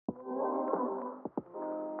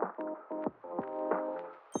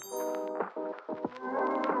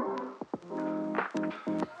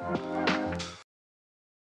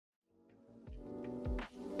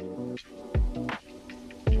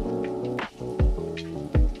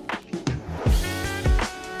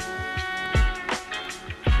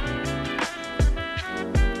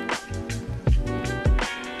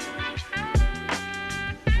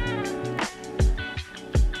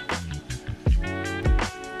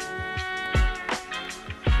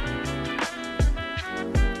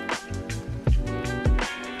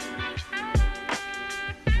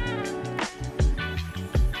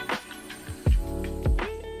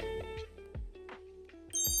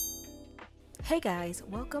Hey guys,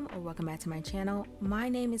 welcome back to my channel. My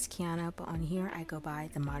name is Kiana, but on here I go by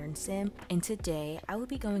The Modern Sim, and today I will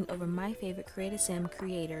be going over my favorite creative sim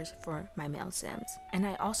creators for my male sims. And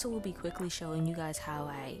I also will be quickly showing you guys how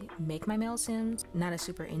I make my male sims, not a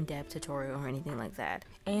super in-depth tutorial or anything like that.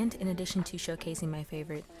 And in addition to showcasing my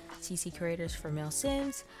favorite CC creators for male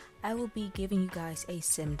sims, I will be giving you guys a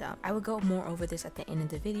sim dump. I will go more over this at the end of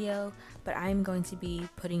the video, but I'm going to be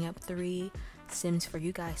putting up 3 sims for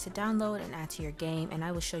you guys to download and add to your game, and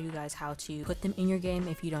I will show you guys how to put them in your game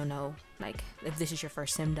if you don't know, like if this is your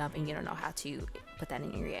first sim dump and you don't know how to put that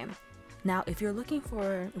in your game. Now, if you're looking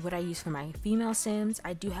for what I use for my female sims,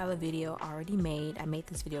 I do have a video already made. I made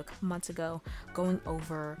this video a couple months ago going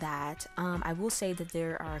over that. I will say that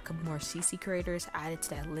there are a couple more CC creators added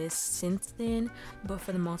to that list since then, but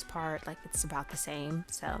for the most part, like, it's about the same.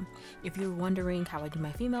 So if you're wondering how I do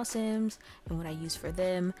my female sims and what I use for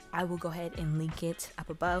them, I will go ahead and link it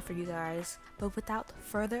up above for you guys. But without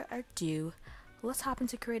further ado, let's hop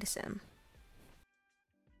into Create a Sim.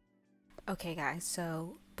 Okay guys,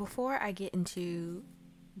 so before I get into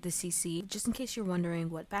the CC, just in case you're wondering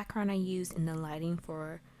what background I used in the lighting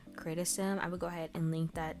for Create a Sim, I would go ahead and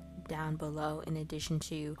link that down below in addition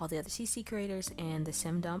to all the other CC creators and the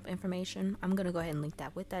sim dump information. I'm going to go ahead and link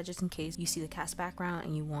that with that just in case you see the CAS background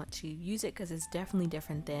and you want to use it, because it's definitely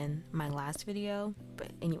different than my last video.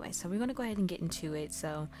 But anyway, so we're going to go ahead and get into it.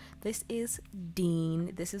 So this is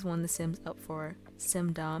Dean. This is one of the sims up for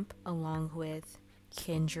sim dump along with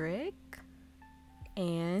Kendrick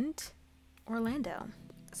and Orlando.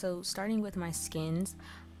 So starting with my skins,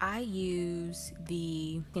 I use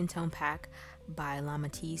the skin tone pack by La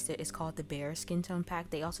Matisse. It's called the Bear skin tone pack.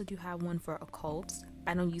 They also do have one for occults.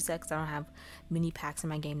 I don't use that because I don't have many packs in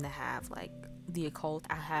my game that have like the occult.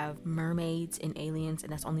 I have mermaids and aliens,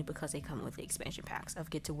 and that's only because they come with the expansion packs of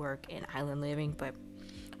Get to Work and Island Living. But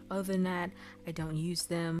other than that, I don't use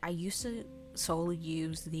them. I used to solely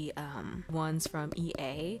use the ones from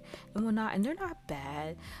EA and whatnot, and they're not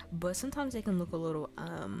bad, but sometimes they can look a little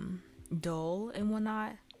dull and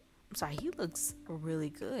whatnot. I'm sorry, he looks really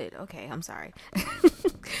good. Okay, I'm sorry.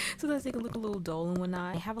 Sometimes they can look a little dull and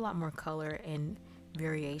whatnot. They have a lot more color and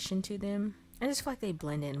variation to them. I just feel like they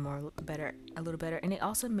blend in a little better, and they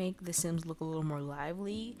also make the sims look a little more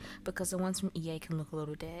lively because the ones from EA can look a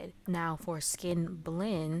little dead. Now for skin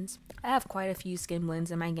blends, I have quite a few skin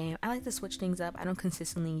blends in my game. I like to switch things up. I don't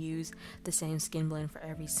consistently use the same skin blend for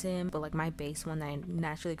every sim, but like my base one that I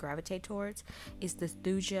naturally gravitate towards is the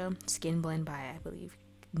Thuja skin blend by, I believe,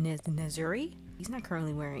 Nazuri. He's not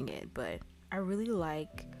currently wearing it, but I really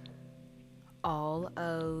like all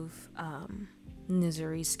of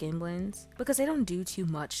Nazuri's skin blends because they don't do too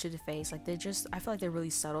much to the face. Like, I feel like they're really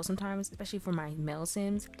subtle sometimes, especially for my male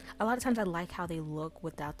sims. A lot of times I like how they look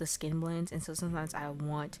without the skin blends, and so sometimes I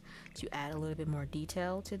want to add a little bit more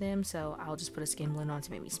detail to them, so I'll just put a skin blend on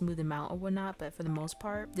to maybe smooth them out or whatnot. But for the most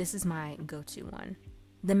part, this is my go-to one.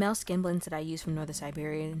 The male skin blends that I use from Northern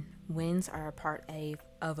Siberian Winds are a part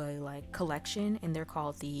of a like collection, and they're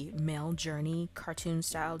called the Male Journey cartoon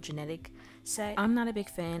style genetic set. I'm not a big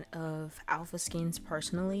fan of alpha skins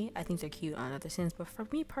personally. I think they're cute on other sims, but for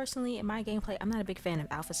me personally in my gameplay, I'm not a big fan of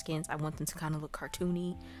alpha skins. I want them to kind of look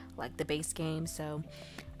cartoony like the base game, so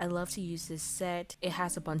I love to use this set. It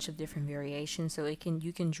has a bunch of different variations, so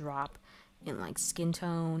you can drop in like skin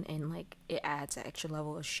tone, and like it adds an extra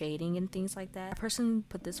level of shading and things like that. I personally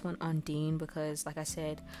put this one on Dean because, like I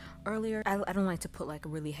said earlier, I don't like to put like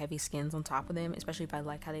really heavy skins on top of them, especially if I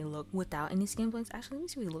like how they look without any skin blends. Actually, let me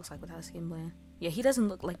see what he looks like without a skin blend. Yeah, he doesn't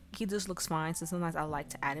look like, he just looks fine, so sometimes I like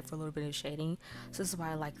to add it for a little bit of shading. So this is why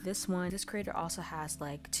I like this one. This creator also has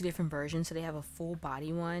like 2 different versions, so they have a full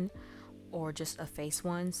body one or just a face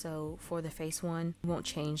one. So for the face one, it won't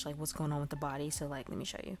change like what's going on with the body. So like, let me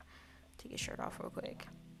show you. Take his shirt off real quick.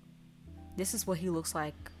 This is what he looks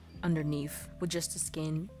like underneath with just the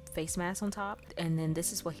skin face mask on top, and then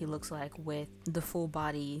this is what he looks like with the full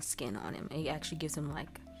body skin on him. It actually gives him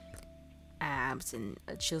like abs and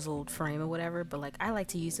a chiseled frame or whatever, but like I like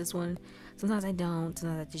to use this one. Sometimes I don't,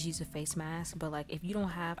 sometimes I just use a face mask. But like if you don't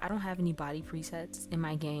have, I don't have any body presets in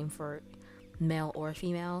my game for male or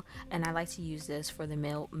female, and I like to use this for the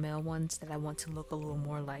male ones that I want to look a little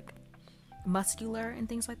more like muscular and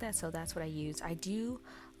things like that. So that's what I use. I do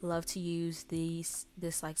love to use this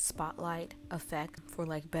like spotlight effect for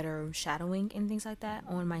like better shadowing and things like that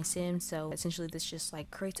on my sims. So essentially this just like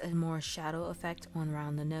creates a more shadow effect on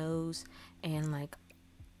around the nose and like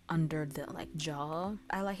under the like jaw.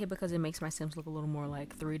 I like it because it makes my Sims look a little more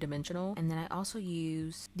like three-dimensional. And then I also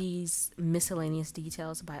use these miscellaneous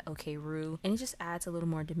details by OKRoo, and it just adds a little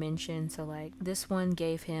more dimension. So like this one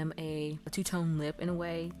gave him a two-tone lip in a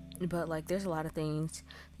way, but like there's a lot of things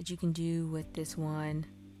that you can do with this one.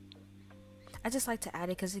 I just like to add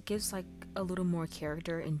it because it gives like a little more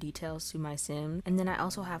character and details to my Sim. And then I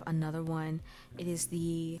also have another one. It is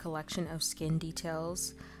the collection of skin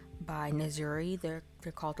details by Nazuri. They're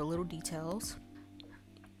called the Little Details.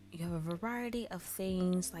 You have a variety of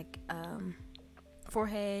things like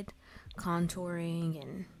forehead, contouring,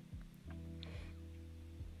 and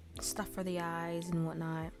stuff for the eyes and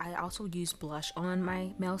whatnot. I also use blush on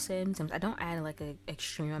my male Sims. I don't add like an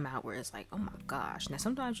extreme amount where it's like, oh my gosh. Now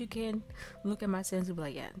sometimes you can look at my Sims and be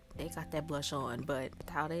like, yeah, they got that blush on, but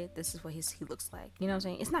without it, this is what he looks like. You know what I'm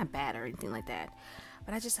saying? It's not bad or anything like that,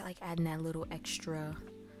 but I just like adding that little extra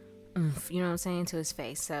oomph, you know what I'm saying, to his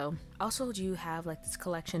face. So also do you have like this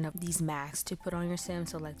collection of these masks to put on your Sim.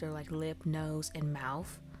 So like they're like lip, nose, and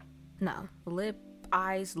mouth. No, lip,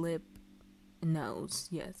 eyes, lip, nose.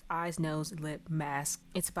 Yes, eyes, nose, lip mask.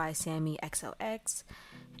 It's by Sammy XOX,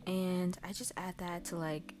 and I just add that to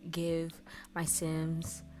like give my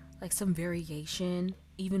Sims like some variation,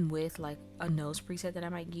 even with like a nose preset that I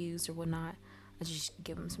might use or whatnot. I just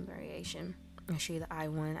give him some variation. I'll show you the eye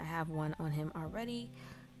one. I have one on him already,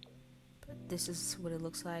 but this is what it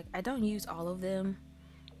looks like. I don't use all of them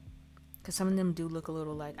because some of them do look a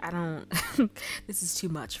little like, I don't this is too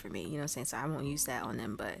much for me, you know what I'm saying, so I won't use that on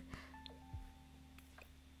them. But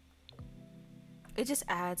it just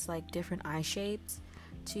adds like different eye shapes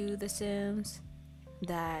to the Sims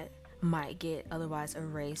that might get otherwise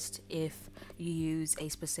erased if you use a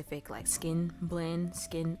specific like skin blend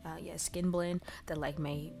that like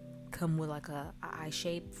may come with like a eye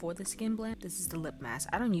shape for the skin blend. This is the lip mask.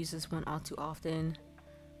 I don't use this one all too often,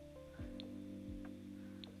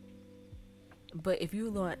 but if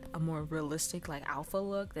you want a more realistic like alpha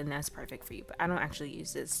look, then that's perfect for you. But I don't actually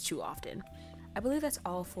use this too often. I believe that's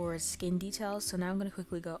all for skin details. So now I'm going to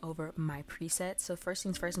quickly go over my presets. So first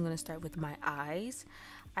things first, I'm going to start with my eyes.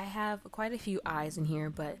 I have quite a few eyes in here,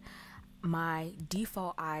 but my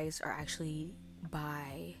default eyes are actually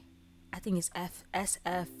by, I think it's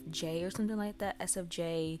SFJ or something like that,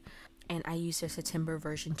 SFJ, and I use their September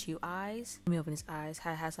version 2 eyes. Let me open his eyes.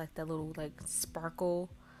 It has like that little like sparkle,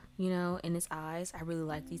 you know, in his eyes. I really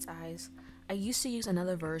like these eyes. I used to use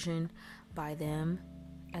another version by them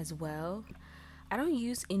as well. I don't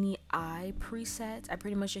use any eye presets. I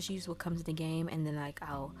pretty much just use what comes in the game, and then like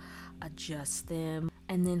I'll adjust them.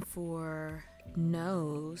 And then for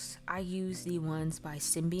nose, I use the ones by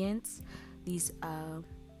Symbionts, these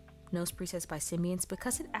nose presets by Symbionts,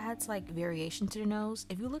 because it adds like variation to the nose.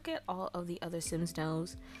 If you look at all of the other Sims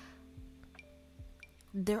nose,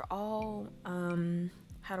 they're all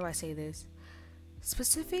how do I say this,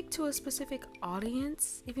 specific to a specific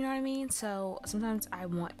audience, if you know what I mean. So sometimes I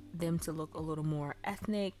want them to look a little more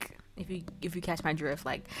ethnic, if you catch my drift,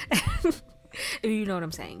 like if you know what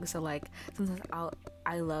I'm saying. So like sometimes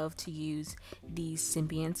I love to use these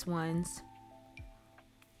Symbionts ones.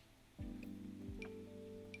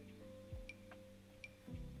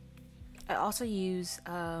 I also use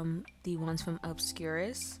the ones from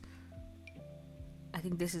Obscurus. I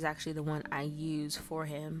think this is actually the one I use for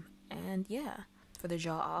him. And yeah, for the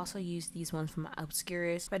jaw, I also use these ones from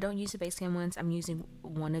Obscurus. If I don't use the base game ones, I'm using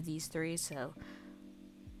one of these three. So,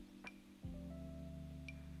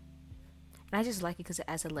 and I just like it because it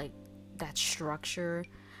adds a like that structure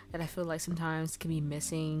that I feel like sometimes can be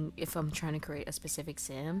missing if I'm trying to create a specific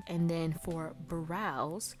sim. And then for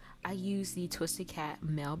brows, I use the Twisted Cat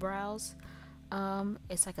male brows.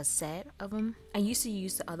 It's like a set of them. I used to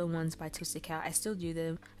use the other ones by Twisted Cat. I still do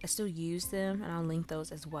them. I still use them, and I'll link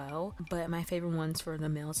those as well. But my favorite ones for the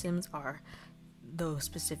male Sims are those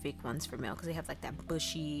specific ones for male, because they have like that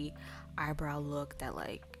bushy eyebrow look that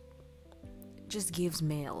like just gives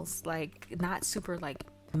males, like not super like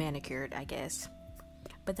manicured, I guess.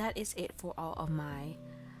 But that is it for all of my,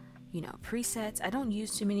 you know, presets. I don't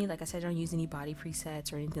use too many. Like I said, I don't use any body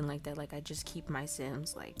presets or anything like that. Like I just keep my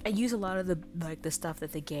Sims, like I use a lot of the stuff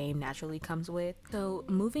that the game naturally comes with. So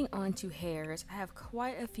moving on to hairs, I have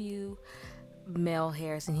quite a few male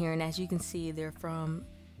hairs in here, and as you can see, they're from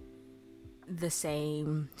the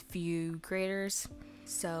same few creators.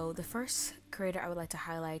 So the first creator I would like to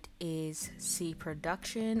highlight is C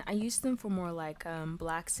Production. I use them for more like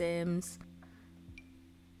black Sims.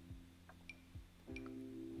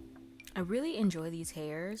 I really enjoy these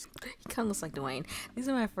hairs. He kind of looks like Dwayne. These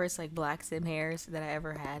are my first like black Sim hairs that I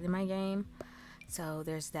ever had in my game. So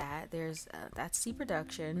there's that. There's that's C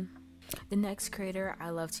Production. The next creator I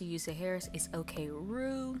love to use the hairs is OK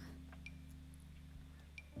Roo.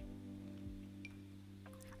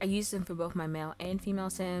 I use them for both my male and female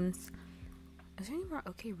sims. Is there any more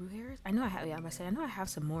OK Roo hairs? I know I have. Yeah, I'm gonna say I know I have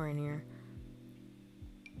some more in here.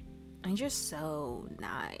 And just so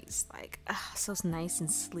nice, like so nice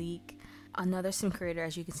and sleek. Another sim creator,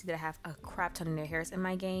 as you can see, that I have a crap ton of their hairs in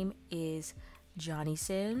my game is Johnny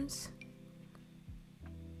Sims.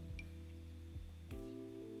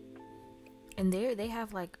 And they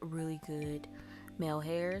have like really good male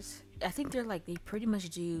hairs. I think they're like, they pretty much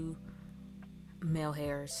do male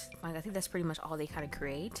hairs. Like I think that's pretty much all they kind of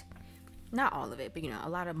create. Not all of it, but you know, a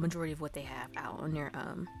lot of majority of what they have out on their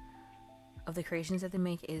of the creations that they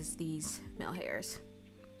make is these male hairs.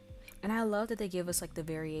 And I love that they give us like the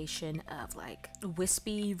variation of like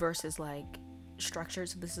wispy versus like structured.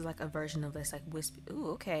 So this is like a version of this like wispy.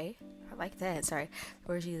 Ooh, okay, I like that. Sorry,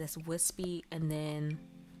 version that's wispy, and then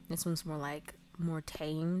this one's more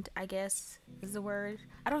tamed, I guess is the word.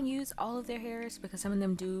 I don't use all of their hairs because some of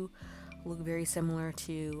them do look very similar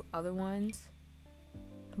to other ones,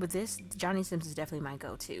 but this Johnny Sims is definitely my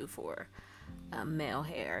go-to for male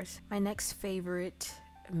hairs. My next favorite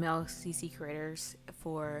male CC creators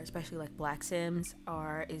for especially like black sims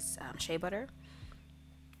is Shea Butter.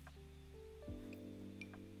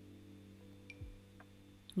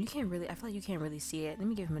 You can't really, I feel like you can't really see it. Let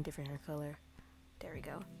me give him a different hair color. There we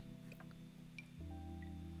go.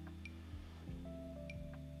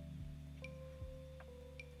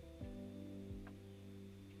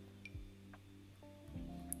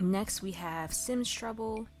 Next we have Sims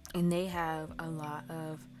Trouble, and they have a lot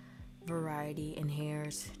of variety in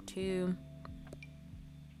hairs too.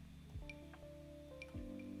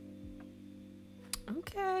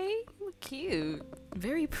 Okay, cute,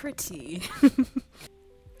 very pretty.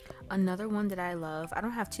 Another one that I love, I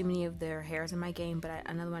don't have too many of their hairs in my game, but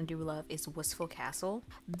another one I do love is Wistful Castle.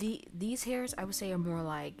 These hairs I would say are more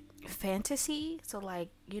like fantasy, so like,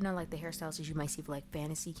 you know, like the hairstyles that you might see for like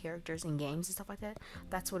fantasy characters in games and stuff like that.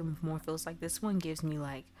 That's what it more feels like. This one gives me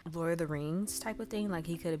like Lord of the Rings type of thing, like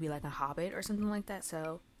he could be like a hobbit or something like that.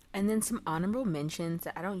 So, and then some honorable mentions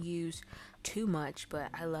that I don't use too much, but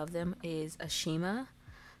I love them, is Ashima.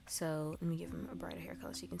 So let me give him a brighter hair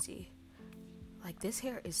color so you can see. Like this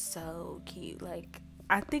hair is so cute. Like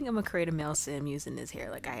I think I'm gonna create a male sim using this hair.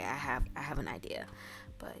 Like I have an idea,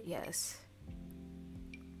 but yes,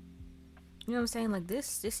 you know what I'm saying. Like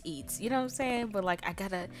this eats. You know what I'm saying. But like I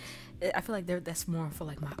feel like that's more for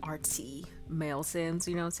like my artsy male sims.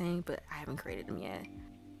 You know what I'm saying. But I haven't created them yet.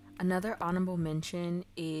 Another honorable mention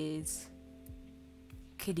is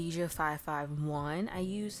Khadijah 551. I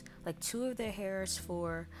use like 2 of their hairs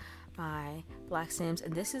for my black sims,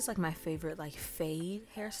 and this is like my favorite like fade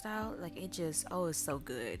hairstyle. Like it just, oh, it's so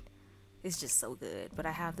good. It's just so good. But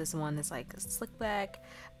I have this one that's like slick back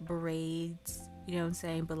braids, you know what I'm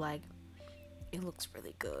saying, but like it looks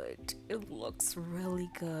really good. It looks really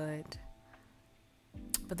good.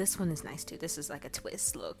 But this one is nice too. This is like a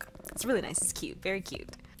twist look. It's really nice. It's cute, very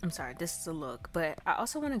cute. I'm sorry, this is a look. But I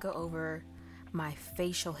also want to go over my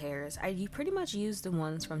facial hairs. You pretty much use the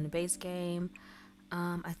ones from the base game.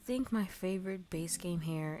 I think my favorite base game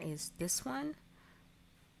hair is this one.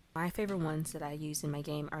 My favorite ones that I use in my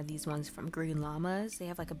game are these ones from Green Llamas. They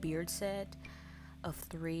have like a beard set of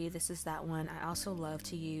 3. This is that one. I also love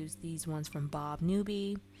to use these ones from Bob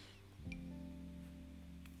Newbie.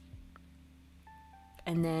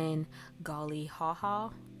 And then Golly Haha.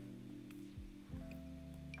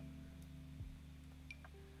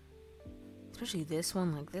 Especially this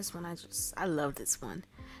one, like this one, I love this one.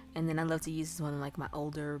 And then I love to use this one in like my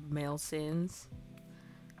older male sims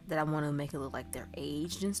that I want to make it look like they're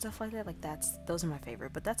aged and stuff like that. Like those are my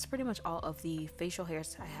favorite. But that's pretty much all of the facial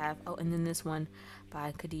hairs I have. Oh, and then this one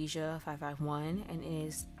by Khadijah 551, and it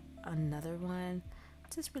is another one.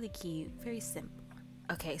 It's just really cute, very simple.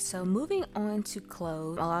 Okay, so moving on to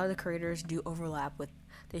clothes. A lot of the creators do overlap with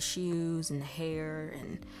the shoes and the hair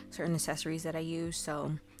and certain accessories that I use,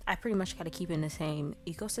 so I pretty much got to keep in the same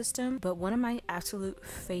ecosystem. But one of my absolute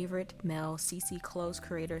favorite male CC clothes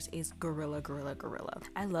creators is Gorilla.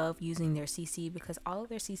 I love using their CC because all of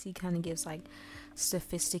their CC kind of gives like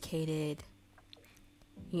sophisticated,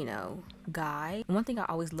 you know, guide. One thing I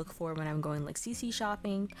always look for when I'm going like CC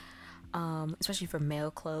shopping, especially for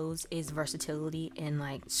male clothes, is versatility in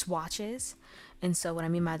like swatches. And so what I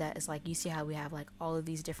mean by that is like, you see how we have like all of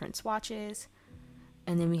these different swatches,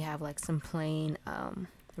 and then we have like some plain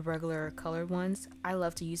the regular colored ones. I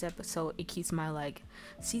love to use that, but so it keeps my like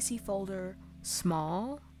CC folder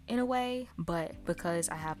small in a way, but because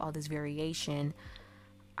I have all this variation,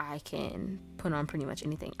 I can put on pretty much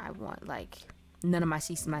anything I want. Like none of my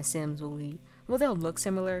Sims will be, well, they'll look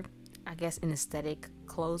similar, I guess, in aesthetic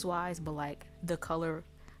clothes wise, but like the colors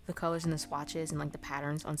and the swatches and like the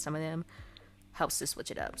patterns on some of them helps to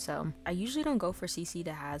switch it up. So I usually don't go for CC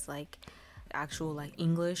that has like actual like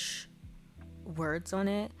English words on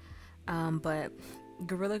it, but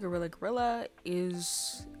Gorilla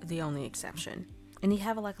is the only exception. And they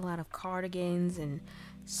have like a lot of cardigans and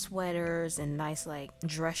sweaters and nice like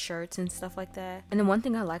dress shirts and stuff like that. And then one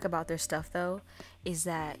thing I like about their stuff though is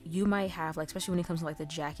that you might have like, especially when it comes to like the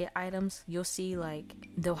jacket items, you'll see like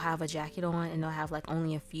they'll have a jacket on and they'll have like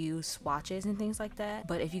only a few swatches and things like that.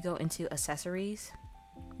 But if you go into accessories,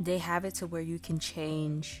 they have it to where you can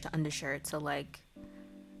change the undershirt. So like,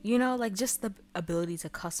 you know, like just the ability to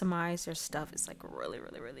customize their stuff is like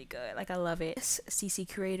really good. Like I love it. This CC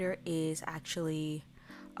creator is actually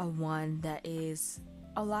a one that is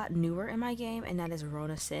a lot newer in my game, and that is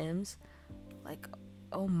Rona Sims. Like,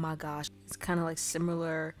 oh my gosh, it's kind of like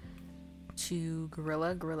similar to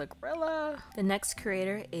Gorilla. The next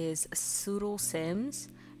creator is Soodle Sims,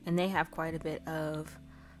 and they have quite a bit of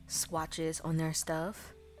swatches on their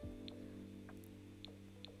stuff.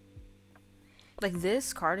 Like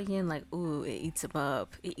this cardigan, like, ooh, it eats them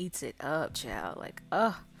up. It eats it up, child. Like,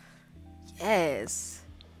 oh, yes.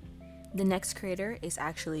 The next creator is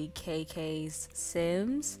actually CAS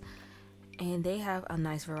Sims, and they have a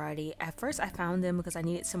nice variety. At first I found them because I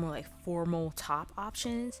needed some more like formal top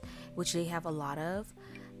options, which they have a lot of,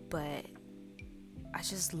 but I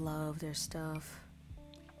just love their stuff.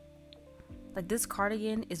 Like this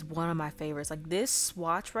cardigan is one of my favorites. Like this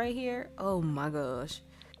swatch right here, oh my gosh.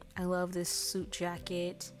 I love this suit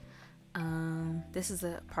jacket. This is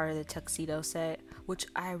a part of the tuxedo set, which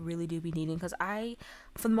I really do be needing, because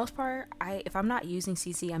for the most part, if I'm not using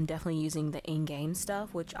CC, I'm definitely using the in-game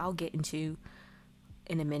stuff, which I'll get into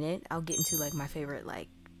in a minute. I'll get into like my favorite like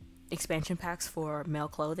expansion packs for male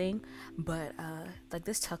clothing, but like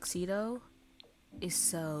this tuxedo is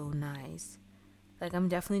so nice. Like I'm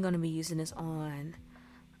definitely going to be using this on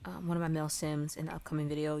one of my male Sims in the upcoming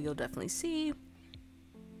video. You'll definitely see.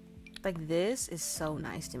 Like this is so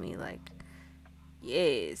nice to me. Like,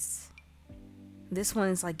 yes. This one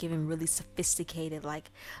is like giving really sophisticated, like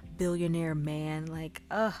billionaire man. Like,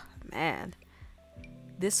 oh man.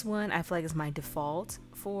 This one I feel like is my default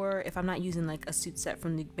for if I'm not using like a suit set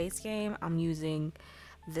from the base game. I'm using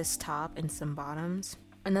this top and some bottoms.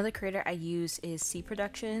 Another creator I use is C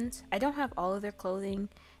Productions. I don't have all of their clothing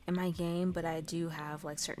in my game, but I do have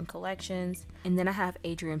like certain collections. And then I have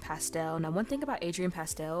Adrian Pastel. Now one thing about Adrian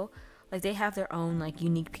Pastel, like they have their own like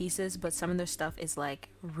unique pieces, but some of their stuff is like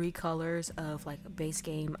recolors of like base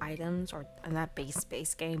game items, or not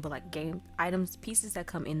base game, but like game items, pieces that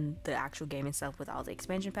come in the actual game itself with all the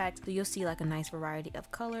expansion packs. So you'll see like a nice variety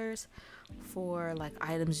of colors for like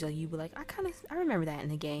items that you be like, I remember that in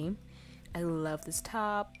the game. I love this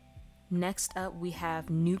top. Next up we have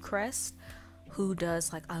Newcrest, who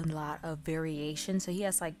does like a lot of variation. So he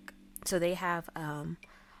has like, so they have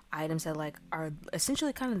items that like are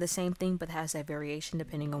essentially kind of the same thing, but has that variation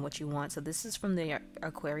depending on what you want. So this is from the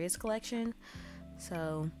Aquarius collection.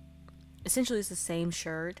 So essentially it's the same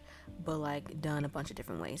shirt, but like done a bunch of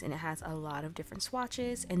different ways, and it has a lot of different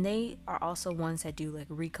swatches. And they are also ones that do like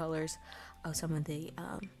recolors of some of the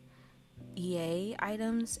EA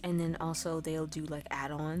items, and then also they'll do like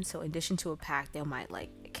add-ons. So in addition to a pack, they might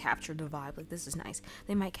like capture the vibe. Like this is nice.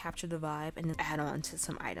 They might capture the vibe and then add on to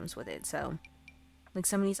some items with it. So like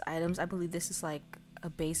some of these items, I believe this is like a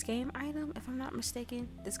base game item, if I'm not mistaken.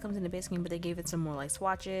 This comes in the base game, but they gave it some more like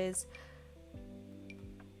swatches.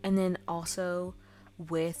 And then also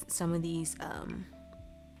with some of these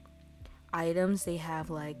items, they have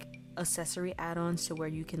like accessory add-ons to where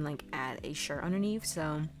you can like add a shirt underneath.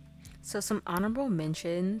 So some honorable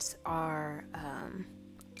mentions are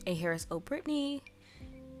A. Harris O. Brittany,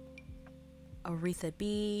 Aretha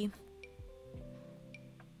B,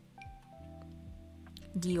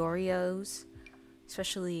 Dioreos,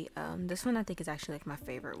 especially this one I think is actually like my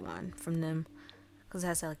favorite one from them, because it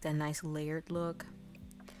has like that nice layered look,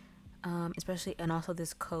 especially, and also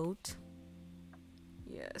this coat,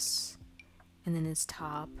 yes, and then its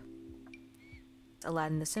top,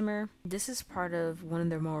 Aladdin the Simmer. This is part of one of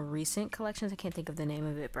their more recent collections. I can't think of the name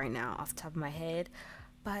of it right now off the top of my head,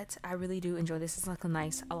 but I really do enjoy this. It's like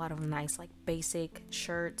a lot of nice like basic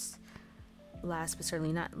shirts. Last but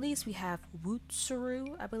certainly not least, we have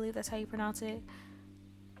Wootsuru, I believe that's how you pronounce it.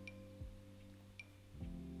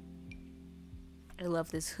 I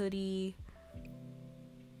love this hoodie.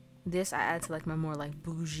 This I add to like my more like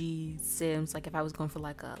bougie Sims. Like if I was going for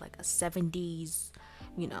like a 70s,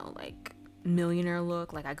 you know, like millionaire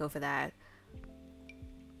look, like I go for that.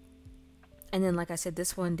 And then like I said,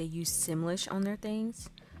 this one they use Simlish on their things,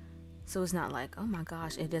 so it's not like, oh my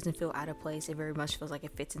gosh, it doesn't feel out of place. It very much feels like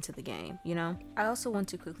it fits into the game, you know. I also want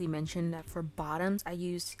to quickly mention that for bottoms I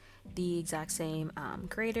use the exact same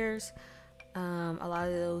creators. A lot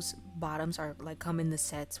of those bottoms are like come in the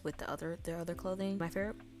sets with their other clothing. My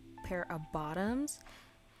favorite pair of bottoms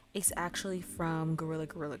is actually from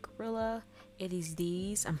Gorilla. It is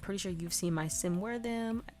these. I'm pretty sure you've seen my sim wear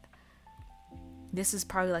them. This is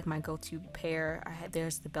probably like my go-to pair.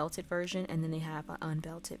 There's the belted version, and then they have an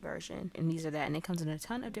unbelted version, and these are that, and it comes in a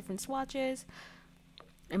ton of different swatches.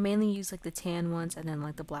 I mainly use like the tan ones and then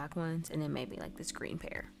like the black ones, and then maybe like this green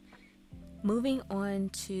pair. Moving on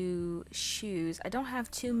to shoes, I don't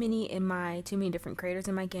have too many different creators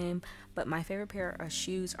in my game, but my favorite pair of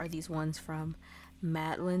shoes are these ones from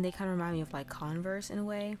Madeline. They kind of remind me of like Converse in a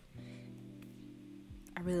way.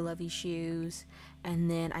 I really love these shoes.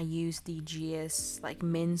 And then I use the GS like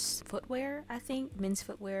men's footwear, men's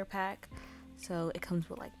footwear pack. So it comes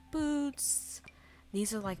with like boots.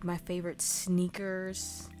 These are like my favorite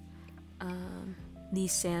sneakers.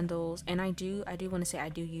 These sandals, and I do want to say I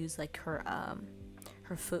do use like her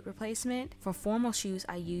foot replacement. For formal shoes,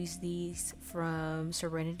 I use these from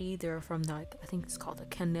Serenity. They're from like, I think it's called the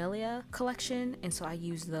Canelia collection, and so I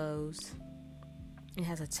use those. It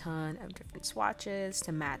has a ton of different swatches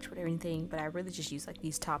to match with everything, but I really just use like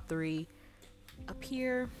these top 3 up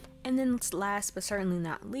here. And then last but certainly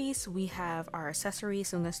not least, we have our accessories.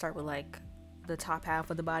 So I'm gonna start with like the top half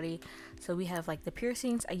of the body. So we have like the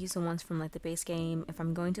piercings. I use the ones from like the base game. If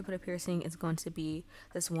I'm going to put a piercing, it's going to be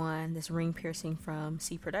this ring piercing from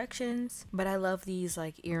C Productions. But I love these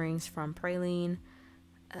like earrings from Praline.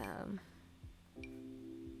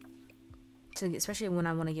 So especially when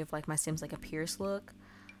I want to give like my sims like a pierce look,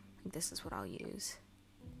 like this is what I'll use.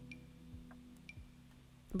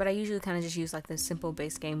 But I usually kind of just use like the simple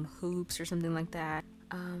base game hoops or something like that.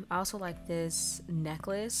 I also like this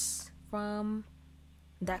necklace from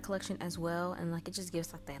that collection as well, and like it just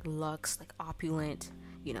gives like that luxe, like opulent,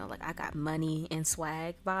 you know, like I got money and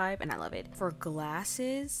swag vibe, and I love it. For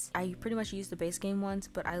glasses, I pretty much use the base game ones,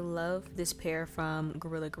 but I love this pair from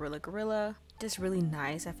Gorilla. Just really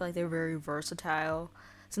nice. I feel like they're very versatile.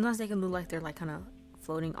 Sometimes they can look like they're like kind of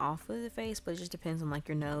floating off of the face, but it just depends on like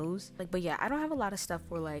your nose. Like, but yeah, I don't have a lot of stuff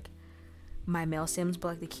for like my male sims, but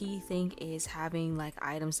like the key thing is having like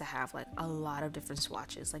items that have like a lot of different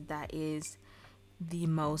swatches. Like that is the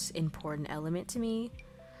most important element to me,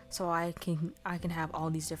 so I can have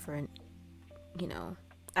all these different, you know,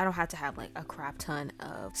 I don't have to have like a crap ton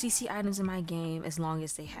of CC items in my game as long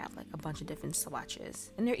as they have like a bunch of different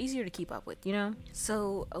swatches and they're easier to keep up with, you know.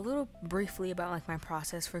 So a little briefly about like my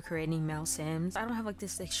process for creating male sims. I don't have like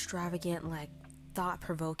this extravagant like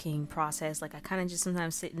thought-provoking process. Like I kind of just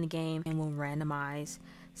sometimes sit in the game and will randomize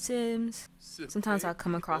sims. Sometimes I'll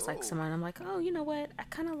come across like someone, I'm like, oh, you know what, I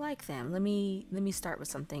kind of like them, let me start with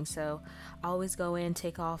something. So I always go in,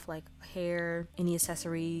 take off like hair, any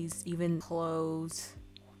accessories, even clothes,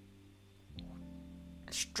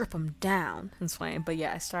 strip them down and swing. But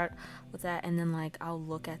yeah, I start with that, and then like I'll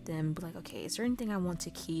look at them and be like, okay, is there anything I want to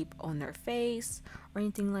keep on their face or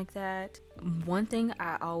anything like that? One thing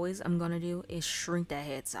I'm gonna do is shrink that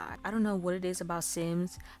head size. I don't know what it is about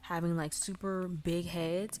sims having like super big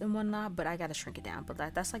heads and whatnot, but I gotta shrink it down. But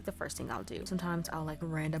that's like the first thing I'll do. Sometimes I'll like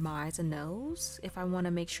randomize a nose if I want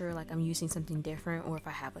to make sure like I'm using something different, or if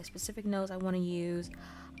I have a specific nose I want to use,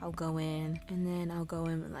 I'll go in, and then I'll go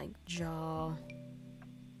in with like jaw.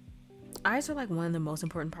 Eyes are like one of the most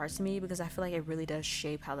important parts to me because I feel like it really does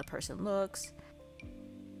shape how the person looks.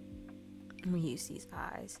 I'm gonna use these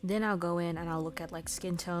eyes. Then I'll go in and I'll look at like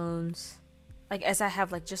skin tones, like as I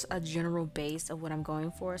have like just a general base of what I'm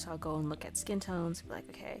going for. So I'll go and look at skin tones, be like,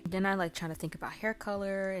 okay. Then I like trying to think about hair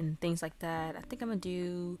color and things like that. I think I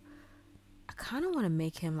kind of want to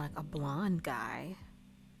make him like a blonde guy.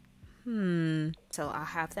 So I'll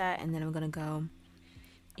have that, and then I'm gonna go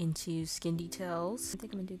into skin details. I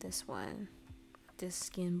think I'm gonna do this one, this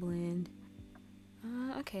skin blend.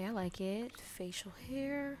 Okay, I like it. Facial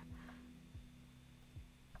hair.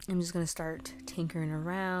 I'm just gonna start tinkering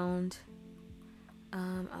around.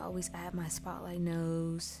 I always add my spotlight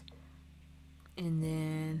nose, and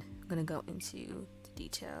then I'm gonna go into the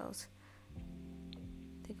details.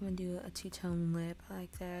 I think I'm gonna do a two-tone lip. I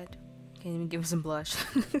like that. Okay, let me give him some blush.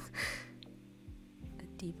 A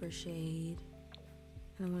deeper shade.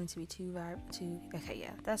 I don't want it to be too vibrant. Okay,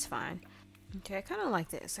 yeah, that's fine. Okay, I kind of like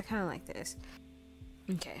this.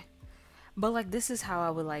 Okay, but like this is how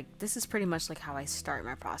I would like. This is pretty much like how I start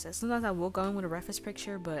my process. Sometimes I will go in with a reference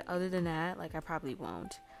picture, but other than that, like I probably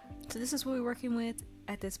won't. So this is what we're working with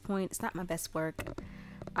at this point. It's not my best work,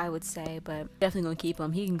 I would say, but definitely gonna keep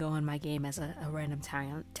him. He can go in my game as a random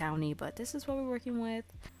townie, but this is what we're working with.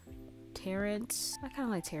 Terrence, I kind of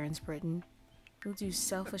like Terrence Britton. We'll do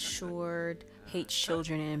self-assured, hates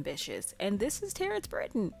children, and ambitious. And this is Terrence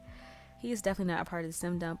Britton. He is definitely not a part of the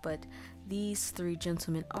sim dump, but these three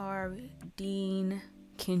gentlemen are Dean,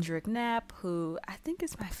 Kendrick Knapp, who I think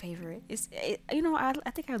is my favorite.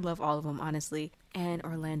 I think I love all of them, honestly. And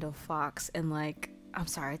Orlando Fox. And like, I'm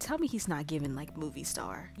sorry, tell me he's not given like movie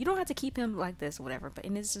star. You don't have to keep him like this or whatever, but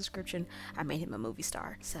in his description, I made him a movie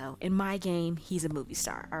star. So in my game, he's a movie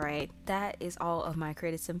star, all right? That is all of my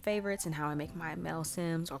created sim favorites and how I make my mail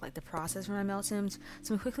sims, or like the process for my mail sims.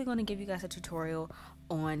 So I'm quickly going to give you guys a tutorial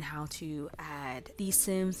on how to add these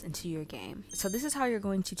sims into your game. So this is how you're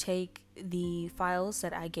going to take the files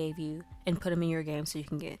that I gave you and put them in your game so you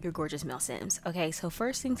can get your gorgeous mail sims. Okay, so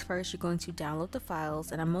first things first, you're going to download the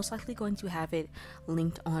files, and I'm most likely going to have it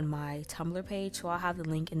linked on my Tumblr page, so I'll have the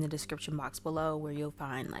link in the description box below where you'll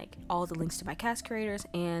find like all the links to my CAS creators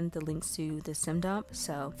and the links to the sim dump.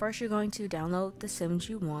 So first you're going to download the sims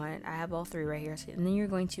you want. I have all three right here, and then you're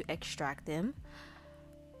going to extract them.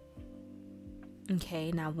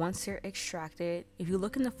 Okay, now once they're extracted, if you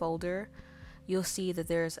look in the folder, you'll see that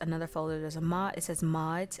there's another folder. There's a mod, it says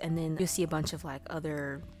mods, and then you'll see a bunch of like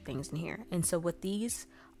other things in here. And so what these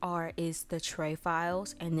are is the tray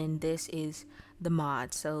files, and then this is the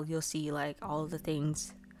mods. So you'll see like all of the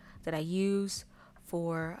things that I use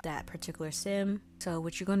for that particular sim. So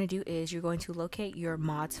what you're going to do is you're going to locate your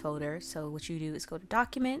mods folder. So what you do is go to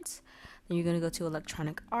documents, then you're going to go to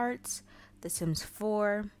electronic arts, The Sims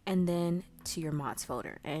 4, and then to your mods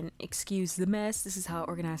folder. And excuse the mess, this is how I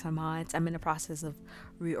organize my mods. I'm in the process of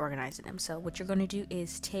reorganizing them. So what you're going to do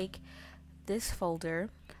is take this folder,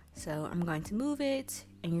 so I'm going to move it,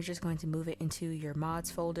 and you're just going to move it into your mods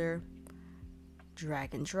folder,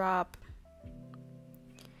 drag and drop,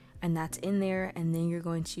 and that's in there. And then you're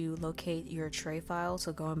going to locate your tray file,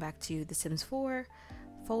 so going back to the Sims 4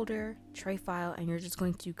 folder, tray file, and you're just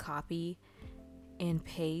going to copy and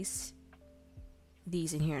paste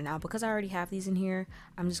these in here. Now because I already have these in here,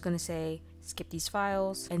 I'm just going to say skip these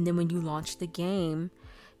files, and then when you launch the game,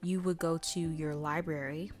 you would go to your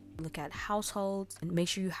library, look at households, and make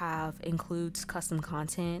sure you have includes custom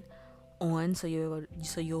content on, so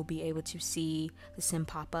you'll be able to see the sim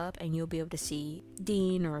pop up, and you'll be able to see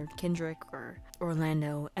Dean or Kendrick or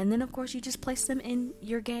Orlando, and then of course you just place them in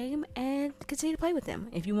your game and continue to play with them.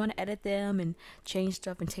 If you want to edit them and change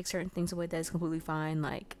stuff and take certain things away, that's completely fine.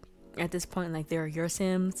 Like at this point, like they're your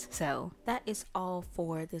sims. So that is all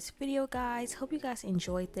for this video, guys. Hope you guys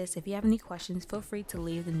enjoyed this. If you have any questions, feel free to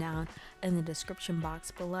leave them down in the description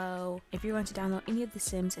box below. If you're going to download any of the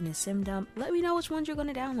sims in a sim dump, let me know which ones you're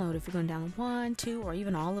going to download. If you're going to download 1, 2, or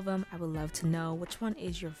even all of them, I would love to know which one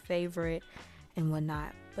is your favorite and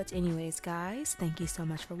whatnot. But anyways, guys, thank you so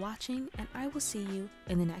much for watching, and I will see you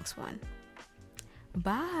in the next one.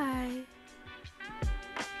 Bye.